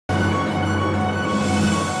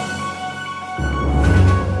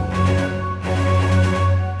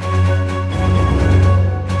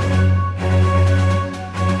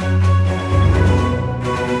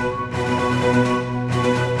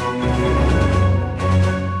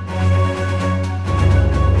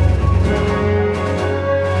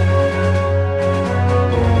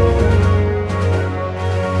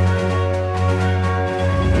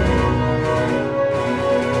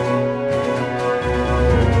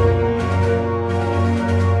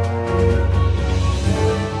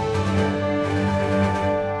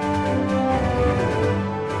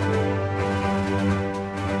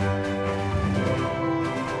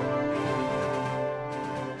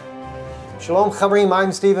Shalom Chaverim,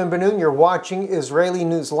 I'm Stephen Ben-Nun. You're watching Israeli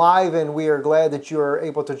News Live, and we are glad that you are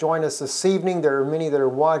able to join us this evening. There are many that are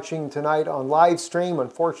watching tonight on live stream.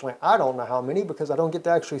 Unfortunately, I don't know how many because I don't get to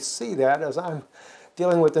actually see that as I'm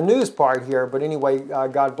dealing with the news part here. But anyway,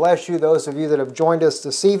 God bless you, those of you that have joined us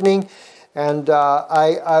this evening. And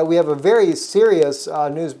we have a very serious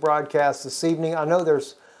news broadcast this evening. I know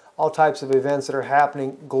there's all types of events that are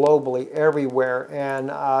happening globally, everywhere. And,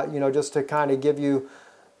 just to kind of give you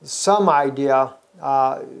some idea,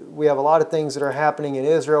 we have a lot of things that are happening in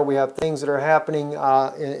Israel. We have things that are happening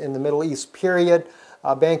in the Middle East, period.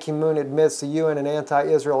 Ban Ki-moon admits the UN and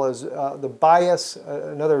anti-Israel is the bias.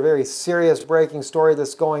 Another very serious breaking story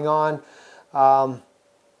that's going on.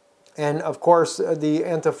 And of course, the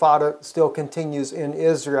Intifada still continues in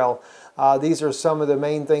Israel. These are some of the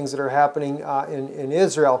main things that are happening in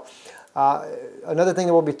Israel. Another thing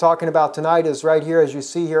that we'll be talking about tonight is right here, as you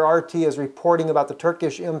see here, RT is reporting about the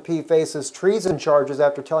Turkish MP faces treason charges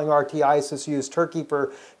after telling RT ISIS used Turkey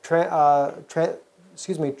for transiting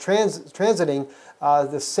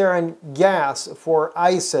the sarin gas for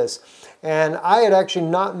ISIS. And I had actually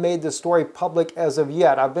not made the story public as of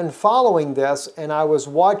yet. I've been following this, and I was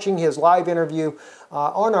watching his live interview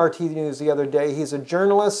on RT News the other day. He's a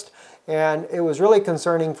journalist, and it was really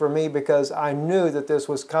concerning for me because I knew that this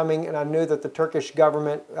was coming, and I knew that the Turkish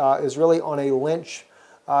government is really on a lynch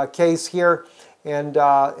case here.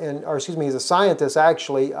 Or excuse me, he's a scientist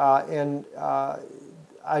actually, I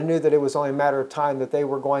knew that it was only a matter of time that they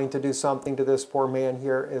were going to do something to this poor man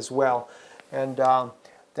here as well. And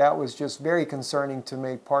that was just very concerning to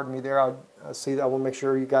me. Pardon me there. I will make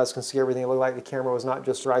sure you guys can see everything. It looked like the camera was not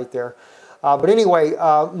just right there. But anyway,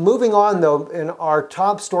 moving on though, in our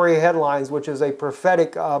top story headlines, which is a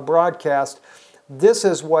prophetic broadcast, this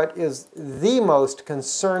is what is the most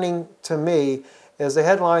concerning to me, is the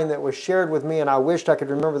headline that was shared with me, and I wished I could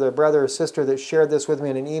remember the brother or sister that shared this with me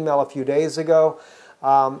in an email a few days ago.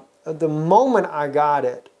 The moment I got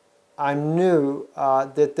it, I knew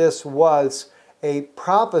that this was a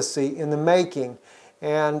prophecy in the making.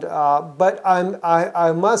 And but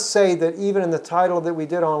I must say that even in the title that we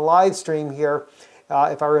did on live stream here,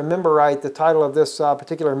 if I remember right, the title of this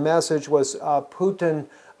particular message was Putin,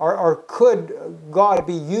 or could God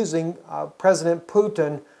be using President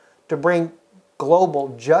Putin to bring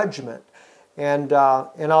global judgment? And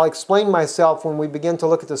I'll explain myself when we begin to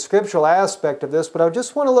look at the scriptural aspect of this, but I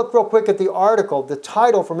just want to look real quick at the article. The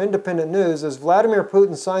title from Independent News is Vladimir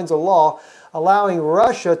Putin signs a law allowing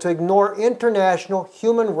Russia to ignore international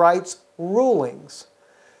human rights rulings.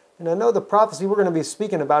 And I know the prophecy we're going to be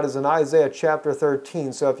speaking about is in Isaiah chapter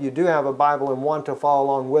 13, so if you do have a Bible and want to follow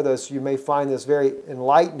along with us, you may find this very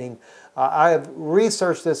enlightening. I have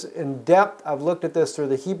researched this in depth. I've looked at this through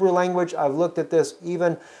the Hebrew language. I've looked at this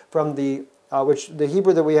even from the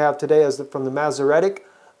Hebrew that we have today is from the Masoretic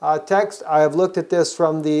text. I have looked at this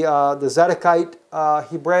from the Zedeckite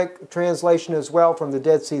Hebraic translation as well, from the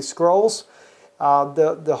Dead Sea Scrolls.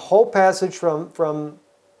 The whole passage from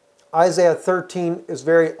Isaiah 13 is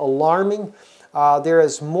very alarming. There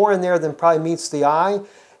is more in there than probably meets the eye.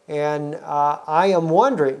 And I am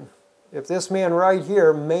wondering if this man right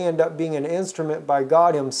here may end up being an instrument by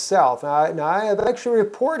God himself. Now I have actually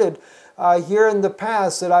reported here in the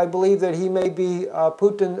past that I believe that he may be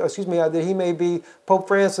that he may be Pope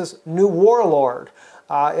Francis' new warlord.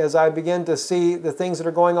 As I begin to see the things that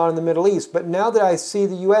are going on in the Middle East. But now that I see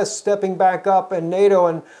the U.S. stepping back up and NATO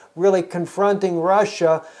and really confronting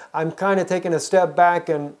Russia, I'm kind of taking a step back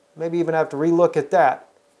and maybe even have to relook at that.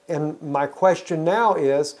 And my question now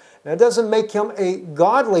is, now it doesn't make him a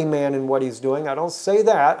godly man in what he's doing. I don't say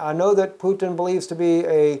that. I know that Putin believes to be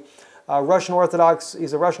a Russian Orthodox,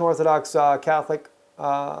 he's a Russian Orthodox Catholic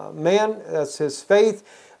man. That's his faith.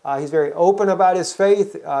 He's very open about his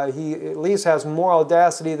faith. He at least has more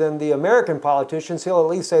audacity than the American politicians. He'll at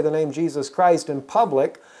least say the name Jesus Christ in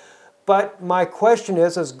public. But my question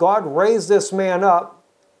is, has God raised this man up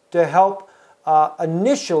to help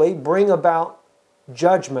initially bring about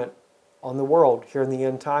judgment on the world here in the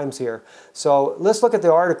end times here? So let's look at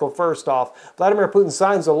the article first off. Vladimir Putin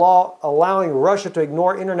signs a law allowing Russia to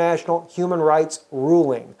ignore international human rights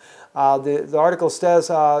ruling. The article says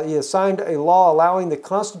he has signed a law allowing the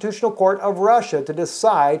Constitutional Court of Russia to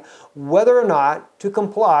decide whether or not to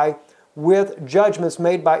comply with judgments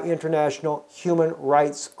made by International Human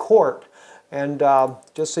Rights Court. And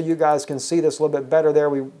just so you guys can see this a little bit better there,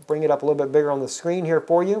 we bring it up a little bit bigger on the screen here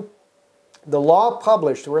for you. The law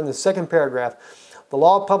published, we're in the second paragraph, the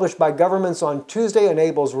law published by governments on Tuesday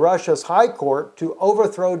enables Russia's High Court to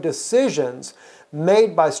overthrow decisions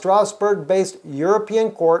made by Strasbourg-based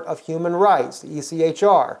European Court of Human Rights, the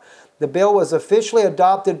ECHR. The bill was officially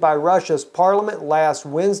adopted by Russia's parliament last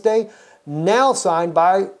Wednesday, now signed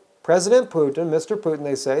by President Putin, Mr. Putin,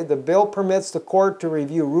 they say. The bill permits the court to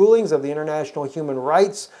review rulings of the international human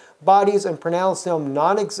rights bodies and pronounce them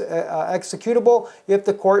non-executable if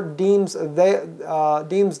the court deems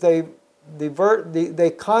they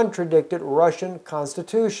contradicted Russian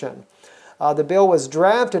constitution. The bill was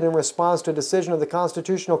drafted in response to a decision of the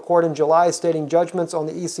Constitutional Court in July stating judgments on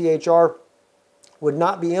the ECHR would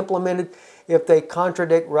not be implemented if they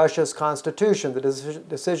contradict Russia's constitution. The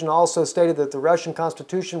decision also stated that the Russian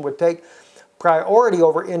constitution would take priority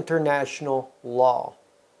over international law.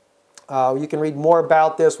 You can read more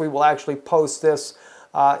about this. We will actually post this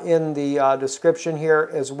in the description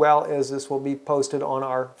here, as well as this will be posted on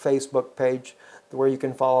our Facebook page where you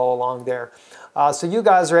can follow along there. So you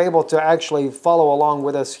guys are able to actually follow along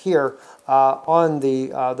with us here on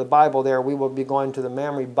the Bible there. We will be going to the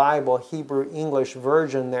Memory Bible Hebrew-English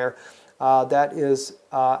version there. That is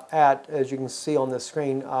at, as you can see on the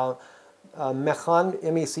screen, Mechon,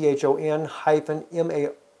 M-E-C-H-O-N hyphen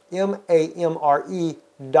M-A-M-R-E.org.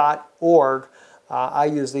 I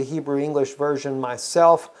use the Hebrew-English version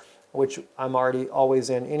myself, which I'm already always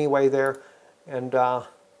in anyway there. And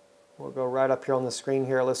we'll go right up here on the screen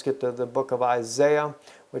here. Let's get to the book of Isaiah,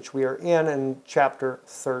 which we are in chapter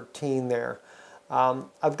 13 there.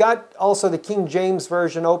 I've got also the King James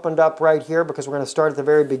Version opened up right here because we're going to start at the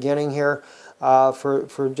very beginning here for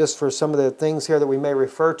some of the things here that we may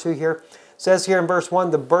refer to here. It says here in verse 1,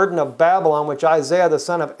 the burden of Babylon, which Isaiah the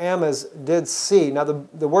son of Amoz did see. Now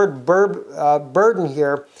the word burden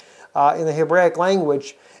here in the Hebraic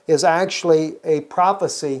language is actually a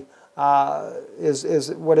prophecy,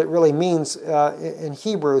 is what it really means in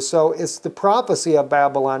Hebrew. So it's the prophecy of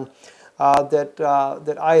Babylon that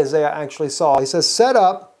Isaiah actually saw. He says, set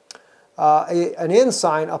up an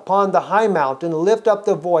ensign upon the high mountain, lift up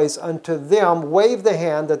the voice unto them, wave the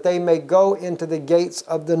hand that they may go into the gates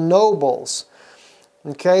of the nobles.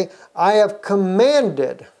 Okay, I have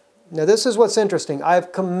commanded, now this is what's interesting, I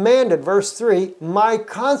have commanded, verse 3, my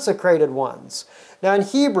consecrated ones. Now in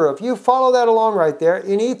Hebrew, if you follow that along right there,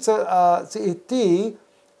 in iti,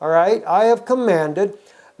 all right, I have commanded,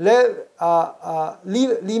 limi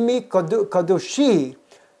kadoshi,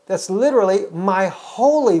 that's literally my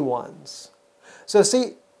holy ones. So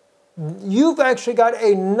see, you've actually got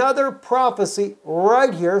another prophecy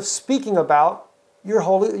right here speaking about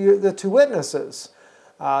the two witnesses.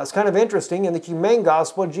 It's kind of interesting. In the Humane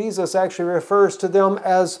Gospel, Jesus actually refers to them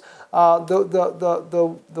as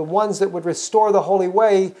the ones that would restore the holy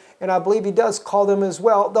way, and I believe he does call them as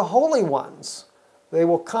well the holy ones. They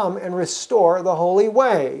will come and restore the holy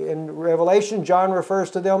way. In Revelation, John refers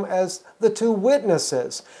to them as the two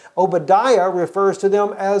witnesses. Obadiah refers to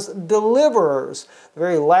them as deliverers. The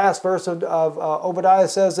very last verse of Obadiah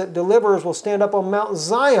says that deliverers will stand up on Mount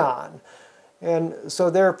Zion. And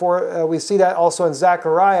so therefore, we see that also in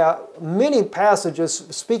Zechariah, many passages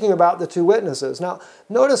speaking about the two witnesses. Now,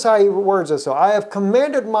 notice how he words this. So, I have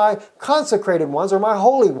commanded my consecrated ones, or my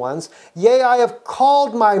holy ones, yea, I have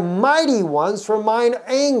called my mighty ones from mine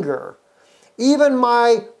anger, even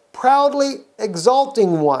my proudly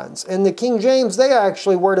exalting ones. In the King James, they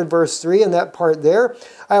actually worded verse 3 in that part there.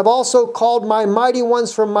 I have also called my mighty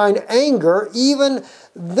ones from mine anger, even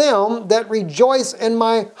them that rejoice in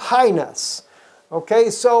my highness. Okay,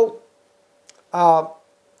 so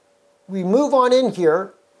we move on in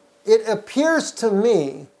here. It appears to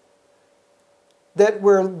me that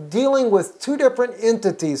we're dealing with two different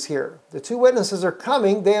entities here. The two witnesses are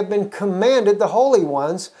coming. They have been commanded, the holy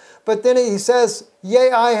ones. But then he says,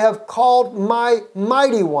 yea, I have called my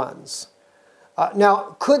mighty ones.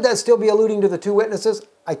 Now, could that still be alluding to the two witnesses?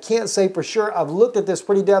 I can't say for sure. I've looked at this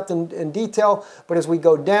pretty depth in detail, but as we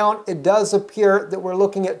go down, it does appear that we're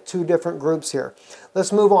looking at two different groups here.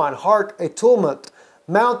 Let's move on. Hark, a tumult.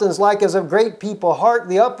 Mountains like as of great people. Hark,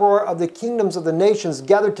 the uproar of the kingdoms of the nations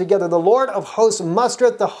gathered together. The Lord of hosts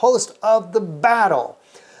mustereth the host of the battle.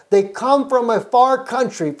 They come from a far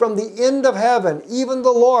country, from the end of heaven, even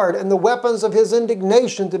the Lord, and the weapons of his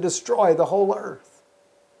indignation to destroy the whole earth.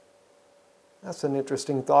 That's an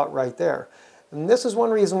interesting thought right there. And this is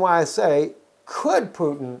one reason why I say, could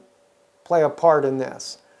Putin play a part in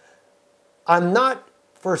this? I'm not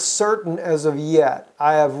for certain as of yet.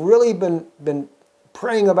 I have really been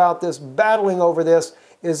praying about this, battling over this.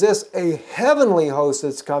 Is this a heavenly host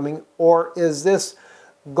that's coming, or is this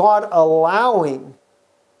God allowing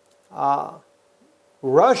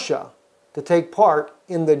Russia to take part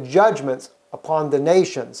in the judgments upon the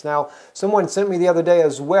nations? Now, someone sent me the other day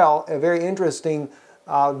as well a very interesting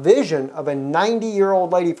vision of a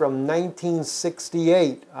 90-year-old lady from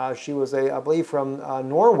 1968. She was, I believe, from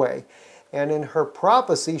Norway. And in her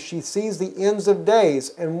prophecy, she sees the ends of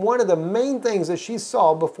days. And one of the main things that she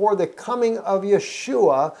saw before the coming of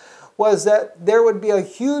Yeshua was that there would be a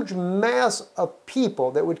huge mass of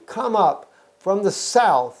people that would come up from the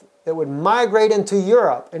south that would migrate into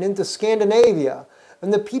Europe and into Scandinavia.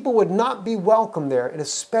 And the people would not be welcome there, and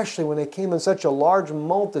especially when they came in such a large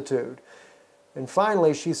multitude. And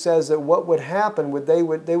finally, she says that what would happen would they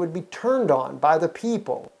would be turned on by the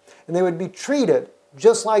people, and they would be treated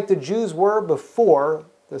just like the Jews were before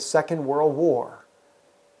the Second World War.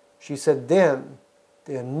 She said then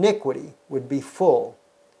the iniquity would be full.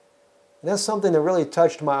 And that's something that really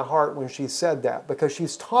touched my heart when she said that, because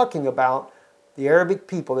she's talking about the Arabic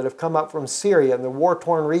people that have come up from Syria and the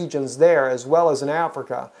war-torn regions there, as well as in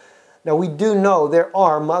Africa. Now, we do know there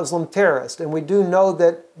are Muslim terrorists, and we do know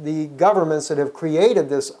that the governments that have created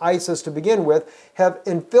this ISIS to begin with have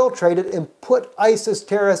infiltrated and put ISIS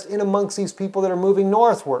terrorists in amongst these people that are moving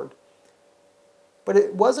northward.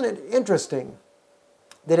 But wasn't it interesting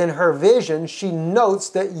that in her vision she notes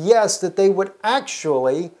that yes, that they would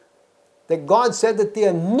actually, that God said that the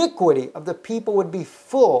iniquity of the people would be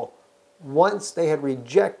full once they had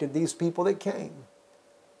rejected these people that came.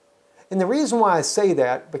 And the reason why I say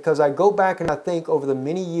that, because I go back and I think over the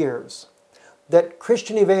many years that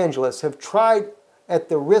Christian evangelists have tried at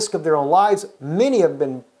the risk of their own lives. Many have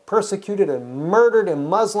been persecuted and murdered in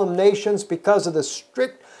Muslim nations because of the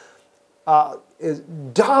strict,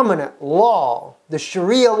 dominant law, the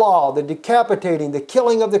Sharia law, the decapitating, the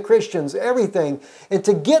killing of the Christians, everything. And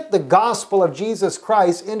to get the gospel of Jesus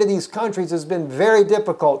Christ into these countries has been very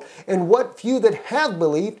difficult. And what few that have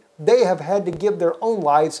believed, they have had to give their own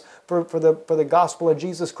lives for the gospel of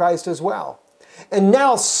Jesus Christ as well. And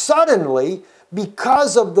now suddenly,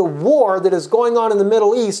 because of the war that is going on in the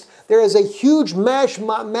Middle East, there is a huge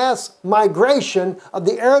mass migration of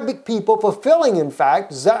the Arabic people, fulfilling, in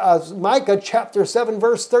fact, Micah chapter 7,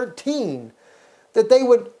 verse 13, that they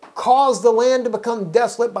would cause the land to become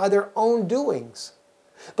desolate by their own doings.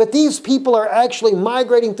 But these people are actually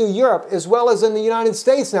migrating through Europe as well as in the United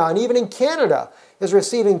States now, and even in Canada is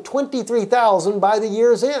receiving 23,000 by the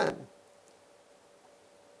year's end.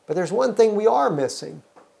 But there's one thing we are missing,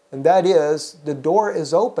 and that is the door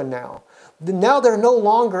is open now. Now they're no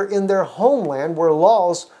longer in their homeland where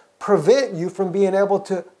laws prevent you from being able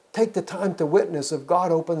to take the time to witness if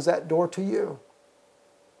God opens that door to you.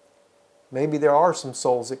 Maybe there are some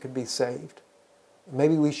souls that could be saved.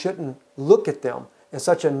 Maybe we shouldn't look at them in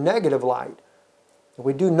such a negative light.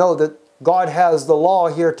 We do know that God has the law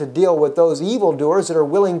here to deal with those evildoers that are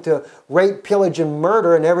willing to rape, pillage, and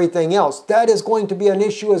murder and everything else. That is going to be an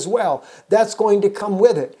issue as well. That's going to come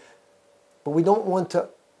with it. But we don't want to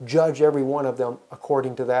judge every one of them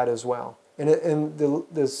according to that as well. And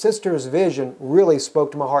the sister's vision really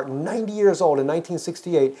spoke to my heart. 90 years old in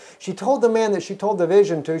 1968, she told the man that she told the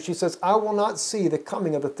vision to, she says, I will not see the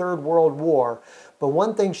coming of the Third World War. But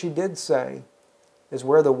one thing she did say is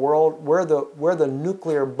where the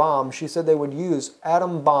nuclear bomb, she said they would use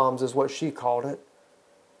atom bombs is what she called it.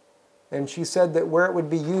 And she said that where it would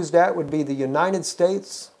be used at would be the United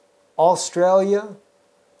States, Australia,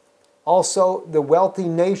 also the wealthy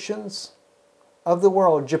nations of the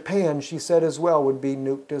world. Japan, she said as well, would be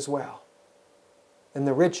nuked as well. And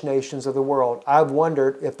the rich nations of the world. I've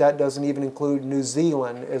wondered if that doesn't even include New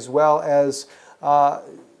Zealand as well as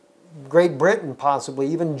Great Britain possibly,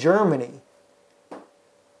 even Germany.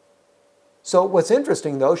 So what's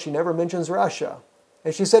interesting though, she never mentions Russia.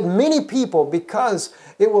 And she said many people, because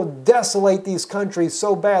it will desolate these countries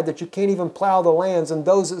so bad that you can't even plow the lands, and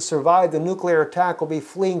those that survive the nuclear attack will be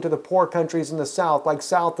fleeing to the poor countries in the South, like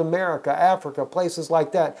South America, Africa, places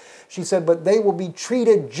like that. She said, but they will be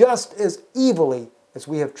treated just as evilly as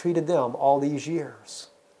we have treated them all these years.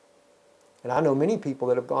 And I know many people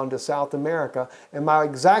that have gone to South America, and my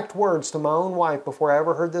exact words to my own wife before I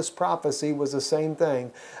ever heard this prophecy was the same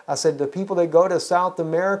thing. I said, the people that go to South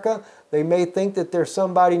America, they may think that they're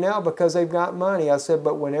somebody now because they've got money. I said,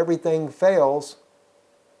 but when everything fails,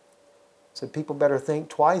 I said, people better think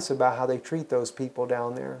twice about how they treat those people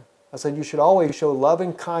down there. I said, you should always show love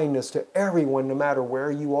and kindness to everyone no matter where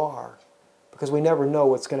you are, because we never know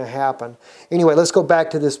what's going to happen. Anyway, let's go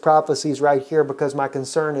back to this prophecies right here, because my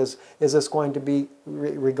concern is this going to be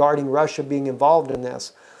regarding Russia being involved in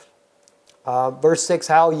this? Verse 6,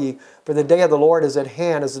 how ye, for the day of the Lord is at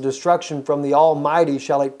hand, as the destruction from the Almighty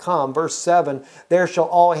shall it come. Verse 7, there shall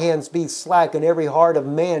all hands be slack, and every heart of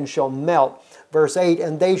man shall melt. Verse 8,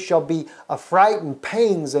 and they shall be affrighted,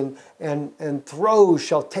 pains and throes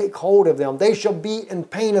shall take hold of them. They shall be in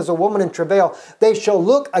pain as a woman in travail. They shall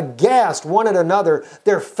look aghast one at another.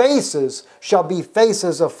 Their faces shall be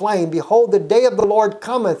faces of flame. Behold, the day of the Lord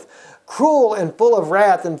cometh, cruel and full of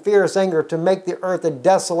wrath and fierce anger, to make the earth a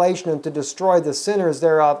desolation and to destroy the sinners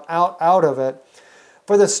thereof out of it.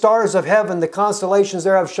 For the stars of heaven, the constellations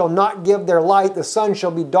thereof, shall not give their light. The sun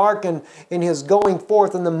shall be darkened in his going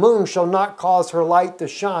forth, and the moon shall not cause her light to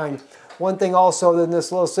shine. One thing also in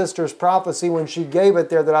this little sister's prophecy, when she gave it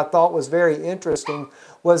there, that I thought was very interesting,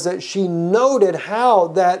 was that she noted how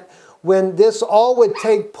that when this all would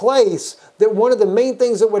take place, that one of the main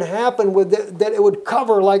things that would happen would that it would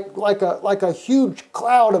cover like a huge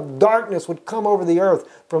cloud of darkness would come over the earth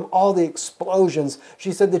from all the explosions.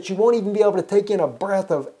 She said that you won't even be able to take in a breath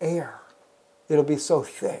of air. It'll be so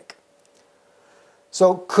thick.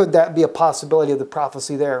 So could that be a possibility of the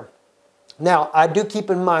prophecy there? Now, I do keep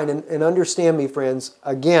in mind, and understand me, friends,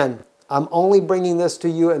 again, I'm only bringing this to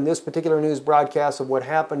you in this particular news broadcast of what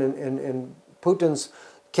happened in Putin's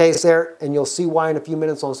case there, and you'll see why in a few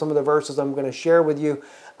minutes on some of the verses I'm going to share with you.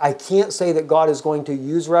 I can't say that God is going to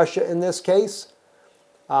use Russia in this case.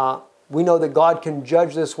 We know that God can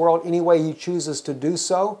judge this world any way He chooses to do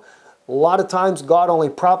so. A lot of times God only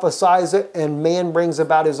prophesies it and man brings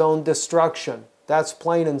about his own destruction. That's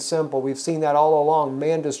plain and simple. We've seen that all along.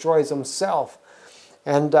 Man destroys himself.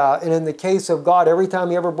 And in the case of God, every time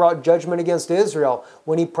He ever brought judgment against Israel,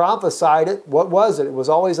 when He prophesied it, what was it? It was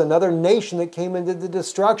always another nation that came into the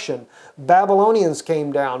destruction. Babylonians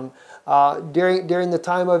came down during the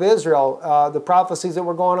time of Israel. The prophecies that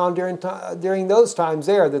were going on during those times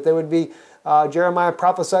there, that they would be, Jeremiah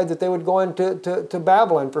prophesied that they would go into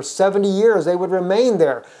Babylon. For 70 years they would remain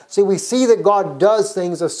there. See, we see that God does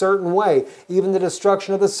things a certain way. Even the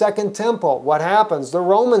destruction of the Second Temple. What happens? The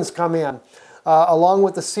Romans come in. Along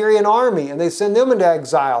with the Syrian army, and they send them into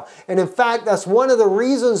exile. And in fact, that's one of the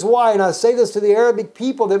reasons why, and I say this to the Arabic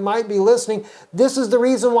people that might be listening, this is the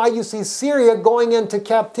reason why you see Syria going into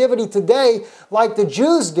captivity today like the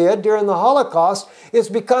Jews did during the Holocaust. It's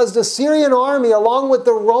because the Syrian army, along with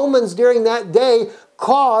the Romans during that day,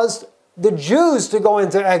 caused the Jews to go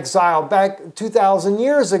into exile back 2,000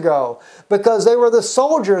 years ago, because they were the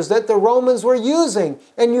soldiers that the Romans were using,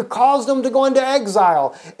 and you caused them to go into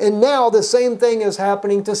exile. And now the same thing is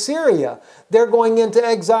happening to Syria. They're going into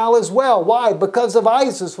exile as well. Why? Because of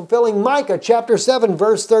ISIS, fulfilling Micah chapter 7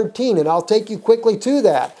 verse 13, and I'll take you quickly to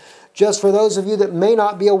that. Just for those of you that may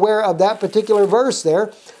not be aware of that particular verse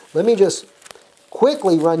there, let me just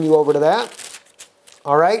quickly run you over to that.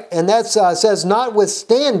 All right, and that says,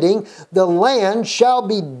 notwithstanding, the land shall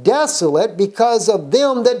be desolate because of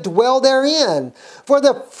them that dwell therein, for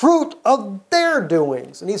the fruit of their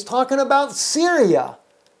doings. And he's talking about Syria.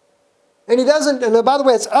 And he doesn't, and by the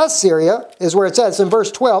way, it's Assyria, is where it says in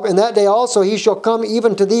verse 12, in that day also he shall come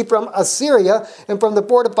even to thee from Assyria, and from the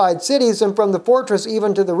fortified cities, and from the fortress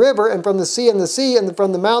even to the river, and from the sea, and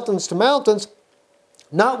from the mountains to mountains.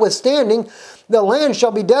 Notwithstanding, the land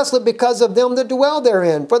shall be desolate because of them that dwell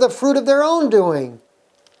therein, for the fruit of their own doing.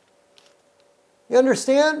 You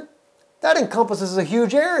understand? That encompasses a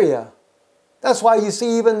huge area. That's why you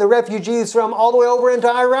see even the refugees from all the way over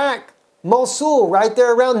into Iraq, Mosul, right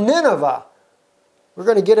there around Nineveh. We're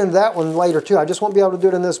going to get into that one later too. I just won't be able to do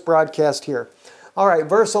it in this broadcast here. All right,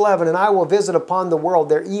 verse 11, and I will visit upon the world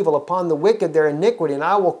their evil, upon the wicked their iniquity, and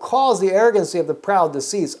I will cause the arrogancy of the proud to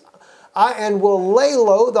cease. And will lay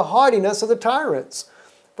low the haughtiness of the tyrants.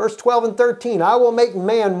 Verse 12 and 13, I will make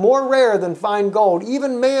man more rare than fine gold,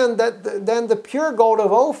 even man than the pure gold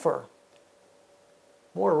of Ophir.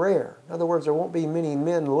 More rare. In other words, there won't be many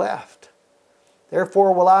men left.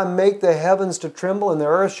 Therefore will I make the heavens to tremble, and the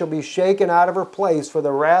earth shall be shaken out of her place for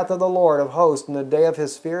the wrath of the Lord of hosts in the day of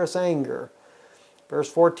His fierce anger. Verse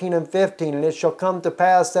 14 and 15, and it shall come to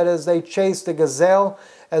pass that as they chase the gazelle,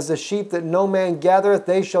 as the sheep that no man gathereth,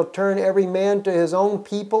 they shall turn every man to his own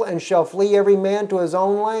people, and shall flee every man to his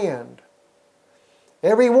own land.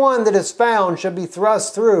 Every one that is found shall be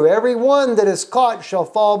thrust through. Every one that is caught shall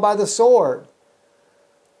fall by the sword.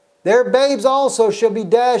 Their babes also shall be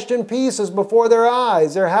dashed in pieces before their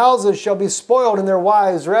eyes. Their houses shall be spoiled, and their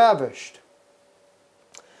wives ravished.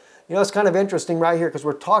 You know, it's kind of interesting right here, because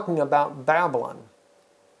we're talking about Babylon.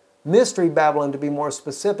 Mystery Babylon, to be more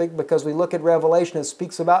specific, because we look at Revelation, it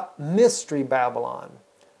speaks about Mystery Babylon.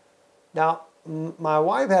 Now, my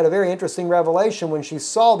wife had a very interesting revelation when she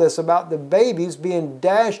saw this about the babies being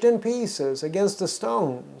dashed in pieces against the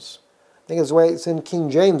stones. I think it's the way it's in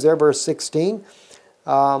King James there, verse 16.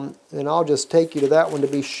 And I'll just take you to that one to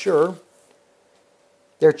be sure.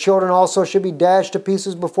 Their children also should be dashed to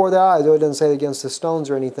pieces before their eyes. Though it doesn't say against the stones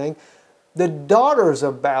or anything. The daughters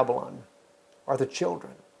of Babylon are the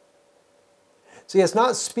children. See, it's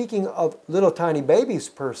not speaking of little tiny babies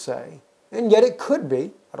per se, and yet it could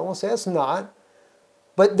be. I don't want to say it's not.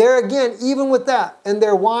 But there again, even with that, and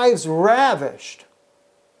their wives ravished.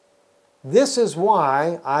 This is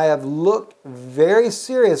why I have looked very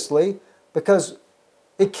seriously, because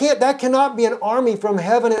that cannot be an army from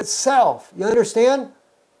heaven itself. You understand?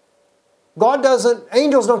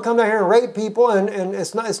 Angels don't come down here and rape people, and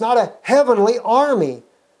it's not a heavenly army.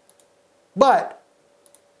 But,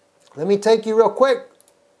 let me take you real quick.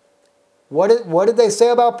 What did they say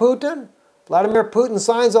about Putin? Vladimir Putin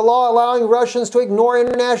signs a law allowing Russians to ignore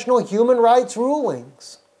international human rights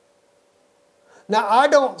rulings. Now, I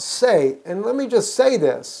don't say, and let me just say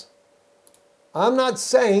this, I'm not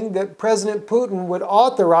saying that President Putin would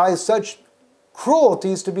authorize such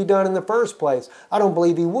cruelties to be done in the first place. I don't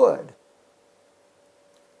believe he would.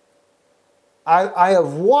 I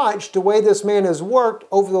have watched the way this man has worked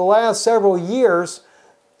over the last several years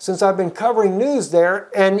since I've been covering news there,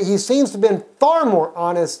 and he seems to have been far more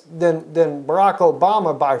honest than Barack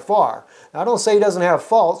Obama by far. Now, I don't say he doesn't have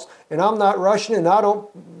faults, and I'm not Russian, and I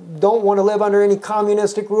don't want to live under any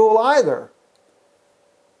communistic rule either.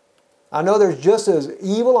 I know there's just as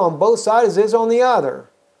evil on both sides as is on the other.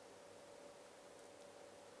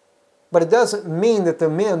 But it doesn't mean that the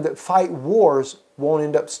men that fight wars won't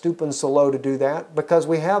end up stooping so low to do that, because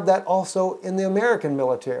we have that also in the American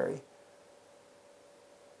military.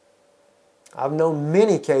 I've known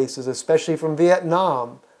many cases, especially from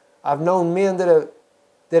Vietnam. I've known men that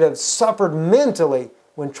have suffered mentally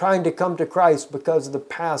when trying to come to Christ because of the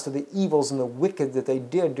past, of the evils and the wicked that they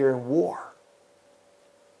did during war.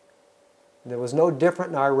 There was no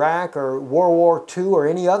different in Iraq or World War II or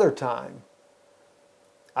any other time.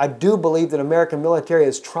 I do believe that American military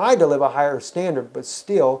has tried to live a higher standard, but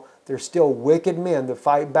still, there's still wicked men that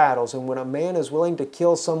fight battles. And when a man is willing to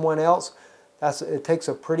kill someone else, it takes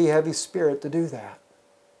a pretty heavy spirit to do that.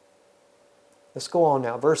 Let's go on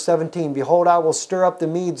now. Verse 17, Behold, I will stir up the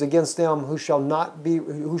Medes against them who shall not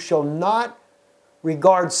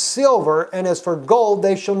regard silver, and as for gold,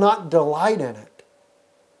 they shall not delight in it.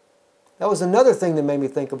 That was another thing that made me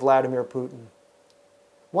think of Vladimir Putin.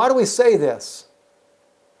 Why do we say this?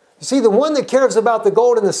 You see, the one that cares about the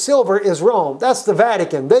gold and the silver is Rome. That's the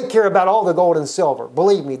Vatican. They care about all the gold and silver.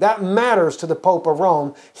 Believe me, that matters to the Pope of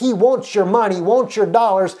Rome. He wants your money, wants your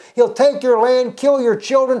dollars. He'll take your land, kill your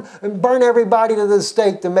children, and burn everybody to the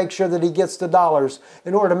stake to make sure that he gets the dollars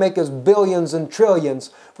in order to make his billions and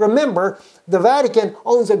trillions. Remember, the Vatican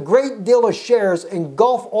owns a great deal of shares in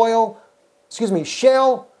Shell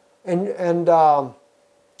and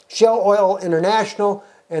Shell Oil International,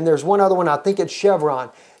 and there's one other one, I think it's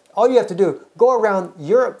Chevron. All you have to do, go around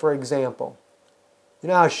Europe, for example. You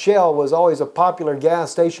know how Shell was always a popular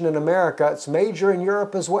gas station in America? It's major in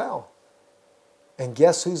Europe as well. And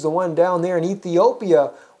guess who's the one down there in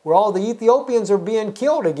Ethiopia where all the Ethiopians are being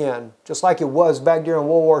killed again? Just like it was back during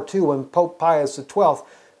World War II when Pope Pius XII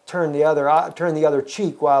turned the other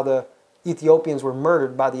cheek while the Ethiopians were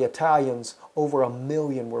murdered by the Italians. Over 1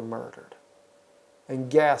 million were murdered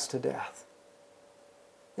and gassed to death.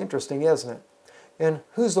 Interesting, isn't it? And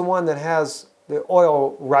who's the one that has the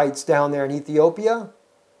oil rights down there in Ethiopia?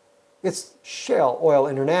 It's Shell Oil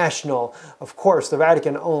International. Of course, the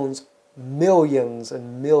Vatican owns millions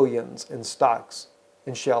and millions in stocks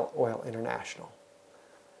in Shell Oil International.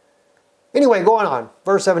 Anyway, going on.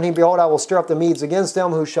 Verse 17, Behold, I will stir up the Medes against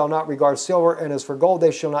them who shall not regard silver, and as for gold,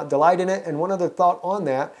 they shall not delight in it. And one other thought on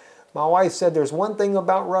that. My wife said there's one thing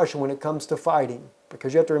about Russia when it comes to fighting,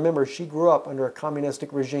 because you have to remember she grew up under a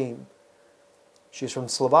communistic regime. She's from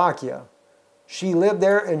Slovakia. She lived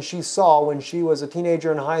there and she saw when she was a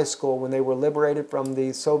teenager in high school when they were liberated from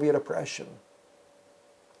the Soviet oppression.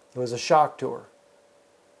 It was a shock to her.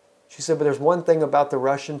 She said, but there's one thing about the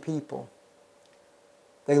Russian people.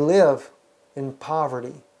 They live in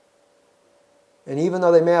poverty. And even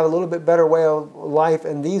though they may have a little bit better way of life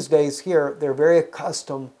in these days here, they're very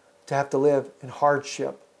accustomed to have to live in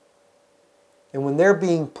hardship. And when they're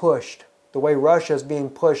being pushed, the way Russia is being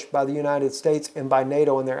pushed by the United States and by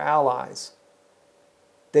NATO and their allies,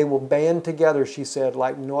 they will band together, she said,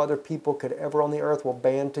 like no other people could ever on the earth will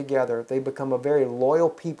band together. They become a very loyal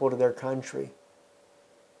people to their country.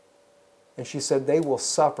 And she said they will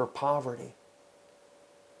suffer poverty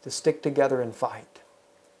to stick together and fight.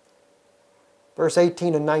 Verse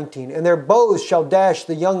 18 and 19, and their bows shall dash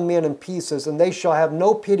the young men in pieces, and they shall have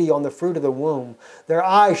no pity on the fruit of the womb. Their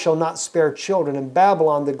eyes shall not spare children. In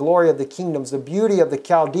Babylon, the glory of the kingdoms, the beauty of the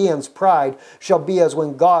Chaldeans' pride, shall be as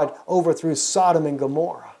when God overthrew Sodom and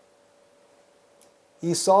Gomorrah.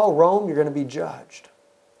 Esau, Rome, you're going to be judged.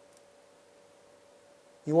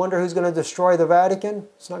 You wonder who's going to destroy the Vatican?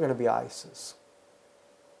 It's not going to be ISIS.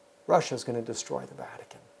 Russia's going to destroy the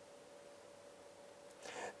Vatican.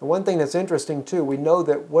 The one thing that's interesting too, we know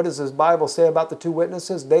that what does this Bible say about the two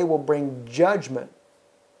witnesses? They will bring judgment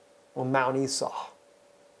on Mount Esau.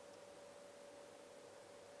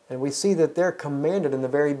 And we see that they're commanded in the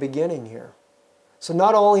very beginning here. So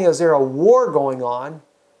not only is there a war going on,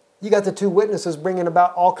 you got the two witnesses bringing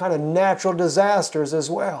about all kind of natural disasters as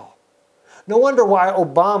well. No wonder why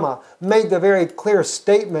Obama made the very clear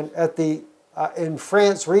statement at in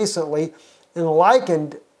France recently and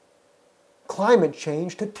likened climate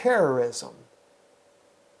change to terrorism.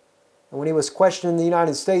 And when he was questioned in the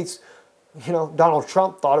United States, Donald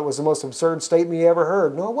Trump thought it was the most absurd statement he ever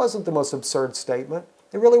heard. No, it wasn't the most absurd statement.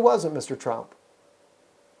 It really wasn't, Mr. Trump.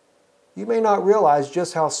 You may not realize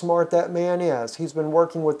just how smart that man is. He's been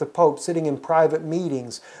working with the Pope, sitting in private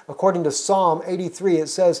meetings. According to Psalm 83, it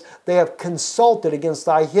says, they have consulted against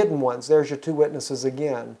thy hidden ones. There's your two witnesses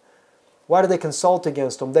again. Why do they consult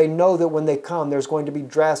against them? They know that when they come, there's going to be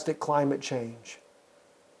drastic climate change.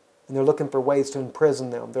 And they're looking for ways to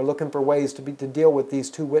imprison them. They're looking for ways to deal with these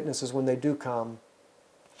two witnesses when they do come.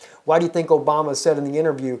 Why do you think Obama said in the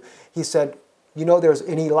interview, he said,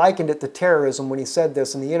 and he likened it to terrorism when he said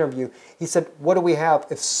this in the interview. He said, what do we have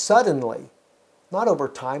if suddenly, not over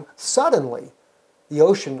time, suddenly the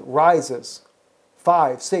ocean rises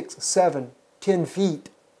 5, 6, 7, 10 feet?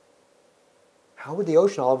 How would the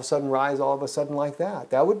ocean all of a sudden rise all of a sudden like that?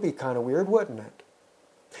 That would be kind of weird, wouldn't it?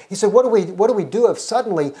 He said, what do we do if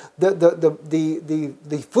suddenly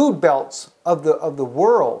the food belts of the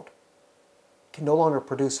world can no longer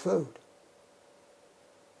produce food?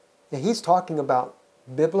 Now, he's talking about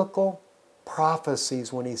biblical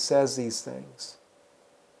prophecies when he says these things.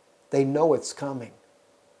 They know it's coming.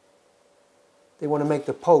 They want to make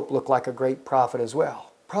the Pope look like a great prophet as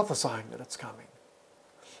well, prophesying that it's coming.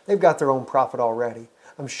 They've got their own prophet already.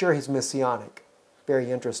 I'm sure he's messianic. Very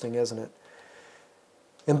interesting, isn't it?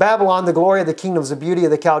 In Babylon, the glory of the kingdoms, the beauty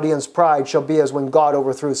of the Chaldeans' pride shall be as when God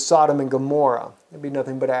overthrew Sodom and Gomorrah. There'll be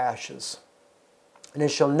nothing but ashes. And it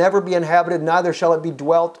shall never be inhabited, neither shall it be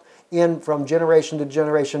dwelt in from generation to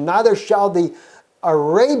generation. Neither shall the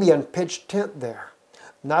Arabian pitch tent there.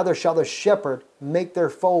 Neither shall the shepherd make their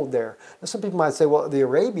fold there. Now some people might say, well, the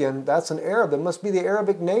Arabian, that's an Arab. It must be the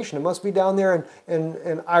Arabic nation. It must be down there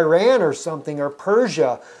in Iran or something, or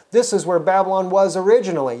Persia. This is where Babylon was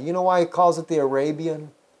originally. You know why he calls it the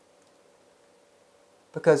Arabian?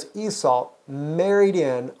 Because Esau married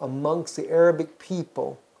in amongst the Arabic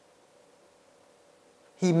people.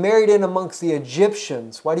 He married in amongst the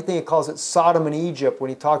Egyptians. Why do you think he calls it Sodom and Egypt when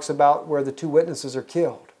he talks about where the two witnesses are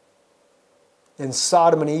killed? In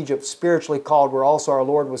Sodom and Egypt, spiritually called, where also our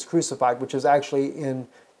Lord was crucified, which is actually in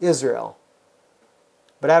Israel.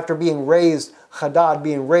 But after being raised, Hadad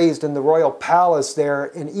being raised in the royal palace there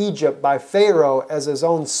in Egypt by Pharaoh as his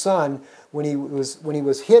own son, when he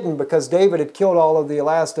was hidden because David had killed all of the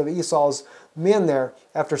last of Esau's men there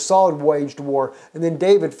after Saul had waged war. And then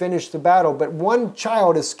David finished the battle. But one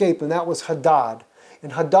child escaped, and that was Hadad.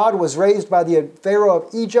 And Hadad was raised by the Pharaoh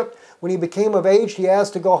of Egypt. When he became of age, he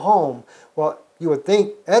asked to go home. Well, you would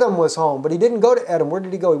think Edom was home, but he didn't go to Edom. Where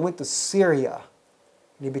did he go? He went to Syria.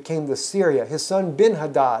 And he became the Syria. His son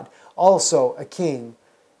Ben-Hadad, also a king.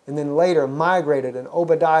 And then later migrated, and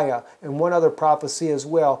Obadiah, and one other prophecy as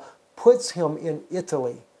well, puts him in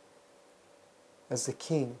Italy as the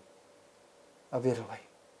king of Italy.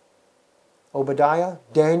 Obadiah,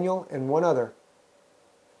 Daniel, and one other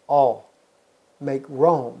all make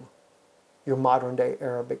Rome your modern-day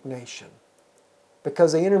Arabic nation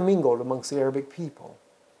because they intermingled amongst the Arabic people.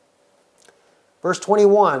 Verse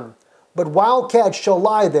 21, but wildcats shall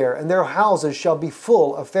lie there, and their houses shall be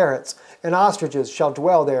full of ferrets, and ostriches shall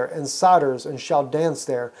dwell there, and satyrs and shall dance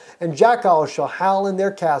there, and jackals shall howl in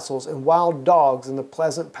their castles, and wild dogs in the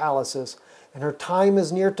pleasant palaces. And her time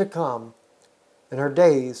is near to come, and her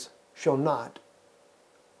days shall not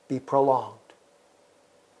be prolonged.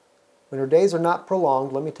 When her days are not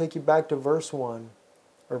prolonged, let me take you back to verse 1,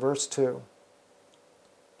 or verse 2.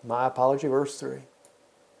 My apology, verse 3.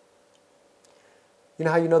 You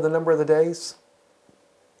know how you know the number of the days?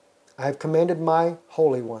 I have commanded my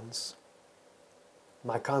holy ones,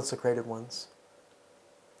 my consecrated ones.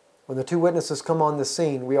 When the two witnesses come on the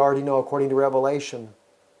scene, we already know according to Revelation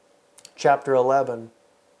chapter 11,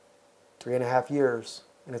 3.5 years,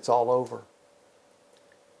 and it's all over.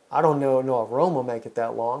 I don't know if Rome will make it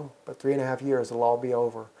that long, but 3.5 years, it'll all be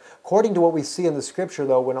over. According to what we see in the Scripture,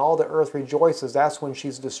 though, when all the earth rejoices, that's when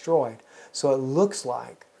she's destroyed. So it looks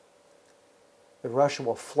like that Russia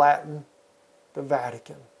will flatten the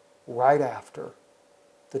Vatican right after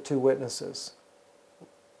the 2 witnesses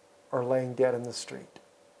are laying dead in the street.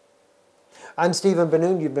 I'm Stephen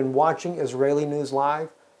Ben-Nun. You've been watching Israeli News Live.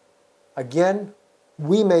 Again,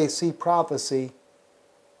 we may see prophecy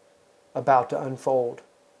about to unfold.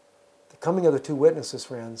 The coming of the 2 witnesses,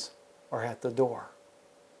 friends, are at the door.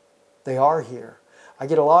 They are here. I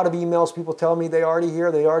get a lot of emails, people tell me they're already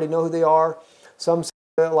here, they already know who they are. Some say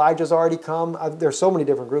that Elijah's already come. There's so many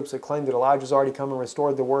different groups that claim that Elijah's already come and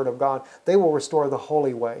restored the Word of God. They will restore the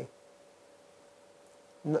holy way.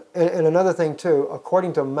 And another thing too,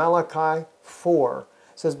 according to Malachi 4,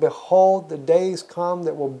 it says, "Behold, the days come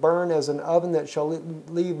that will burn as an oven, that shall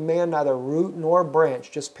leave man neither root nor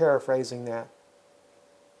branch." Just paraphrasing that.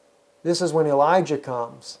 This is when Elijah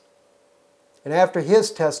comes. And after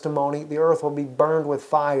his testimony, the earth will be burned with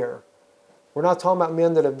fire. We're not talking about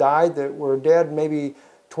men that have died, that were dead maybe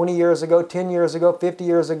 20 years ago, 10 years ago, 50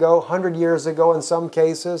 years ago, 100 years ago in some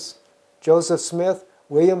cases. Joseph Smith,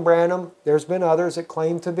 William Branham, there's been others that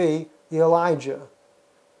claim to be the Elijah.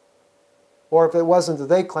 Or if it wasn't that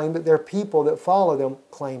they claimed it, their people that follow them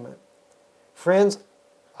claim it. Friends,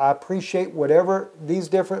 I appreciate whatever these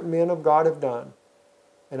different men of God have done.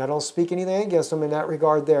 And I don't speak anything against them in that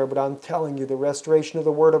regard there, but I'm telling you, the restoration of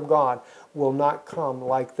the Word of God will not come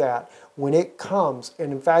like that. When it comes,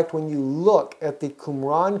 and in fact, when you look at the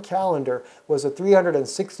Qumran calendar, it was a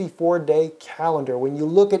 364-day calendar. When you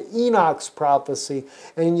look at Enoch's prophecy,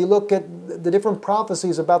 and you look at the different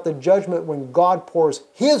prophecies about the judgment when God pours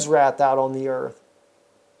His wrath out on the earth,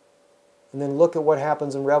 and then look at what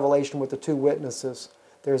happens in Revelation with the 2 witnesses,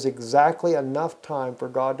 there's exactly enough time for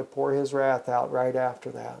God to pour His wrath out right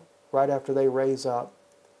after that, right after they raise up.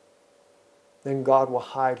 Then God will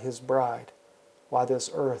hide His bride while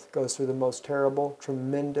this earth goes through the most terrible,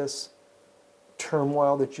 tremendous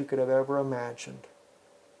turmoil that you could have ever imagined.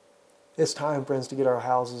 It's time, friends, to get our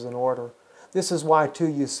houses in order. This is why, too,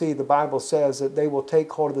 you see, the Bible says that they will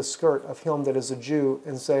take hold of the skirt of him that is a Jew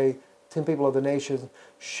and say, 10 people of the nation,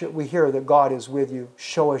 we hear that God is with you.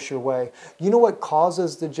 Show us your way. You know what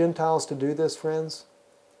causes the Gentiles to do this, friends?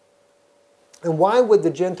 And why would the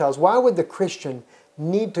Gentiles, why would the Christian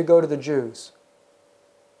need to go to the Jews?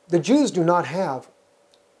 The Jews do not have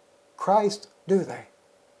Christ, do they?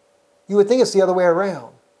 You would think it's the other way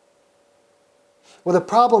around. Well, the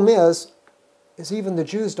problem is even the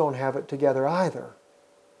Jews don't have it together either.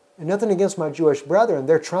 And nothing against my Jewish brethren.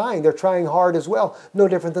 They're trying hard as well. No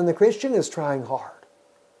different than the Christian is trying hard.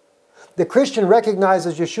 The Christian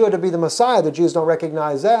recognizes Yeshua to be the Messiah. The Jews don't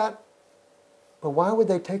recognize that. But why would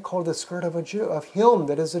they take hold of the skirt of a Jew, of him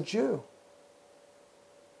that is a Jew?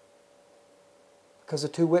 Because the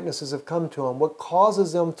 2 witnesses have come to him. What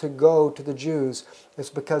causes them to go to the Jews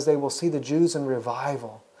is because they will see the Jews in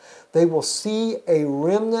revival. They will see a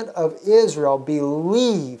remnant of Israel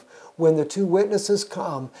believe when the 2 witnesses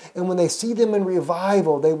come. And when they see them in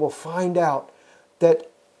revival, they will find out that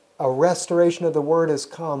a restoration of the Word has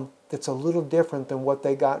come that's a little different than what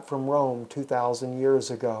they got from Rome 2,000 years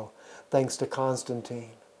ago, thanks to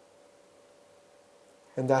Constantine.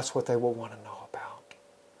 And that's what they will want to know about.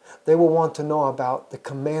 They will want to know about the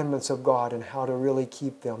commandments of God and how to really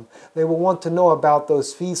keep them. They will want to know about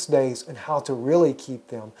those feast days and how to really keep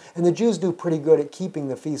them. And the Jews do pretty good at keeping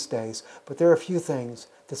the feast days, but there are a few things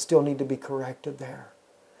that still need to be corrected there.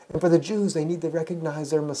 And for the Jews, they need to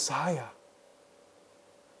recognize their Messiah.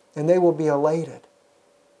 And they will be elated.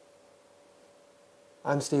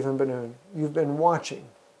 I'm Stephen Ben-Nun. You've been watching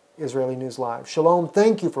Israeli News Live. Shalom.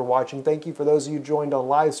 Thank you for watching. Thank you for those of you who joined on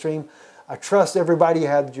live stream. I trust everybody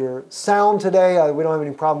had your sound today. We don't have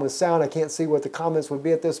any problem with sound. I can't see what the comments would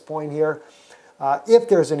be at this point here. If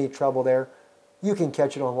there's any trouble there, you can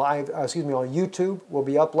catch it on on YouTube. We'll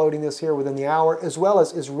be uploading this here within the hour, as well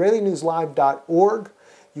as IsraeliNewsLive.org.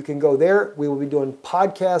 You can go there. We will be doing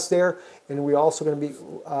podcasts there, and we're also going to be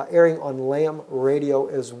airing on Lamb Radio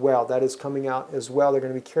as well. That is coming out as well. They're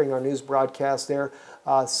going to be carrying our news broadcast there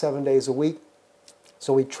 7 days a week.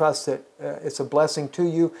 So we trust that it's a blessing to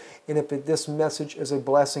you, and if this message is a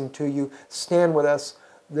blessing to you, stand with us.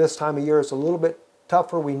 This time of year is a little bit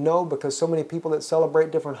tougher, we know, because so many people that celebrate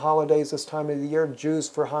different holidays this time of the year. Jews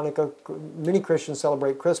for Hanukkah, many Christians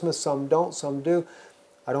celebrate Christmas, some don't, some do.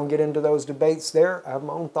 I don't get into those debates there. I have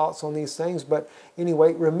my own thoughts on these things, but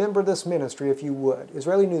anyway, remember this ministry if you would.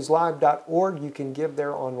 IsraeliNewsLive.org, you can give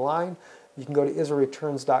there online. You can go to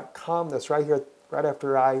IsraelReturns.com. That's right here, right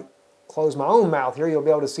after I close my own mouth here, you'll be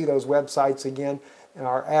able to see those websites again, and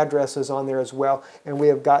our addresses on there as well. And we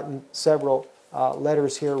have gotten several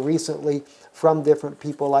letters here recently from different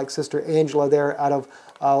people, like Sister Angela there out of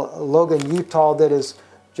Logan, Utah, that has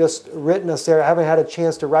just written us there. I haven't had a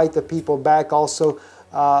chance to write the people back. Also,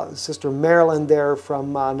 Sister Marilyn there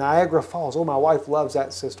from Niagara Falls. Oh, my wife loves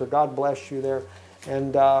that sister. God bless you there.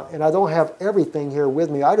 And I don't have everything here with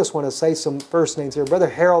me. I just want to say some first names here. Brother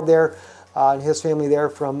Harold there and his family there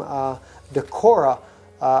from Decorah.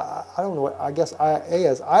 I don't know what, I guess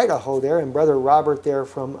IA is Idaho there. And Brother Robert there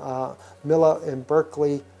from Milla in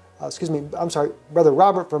Berkeley. Brother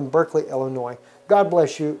Robert from Berkeley, Illinois. God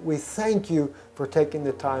bless you. We thank you for taking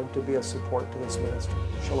the time to be a support to this ministry.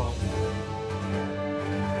 Shalom.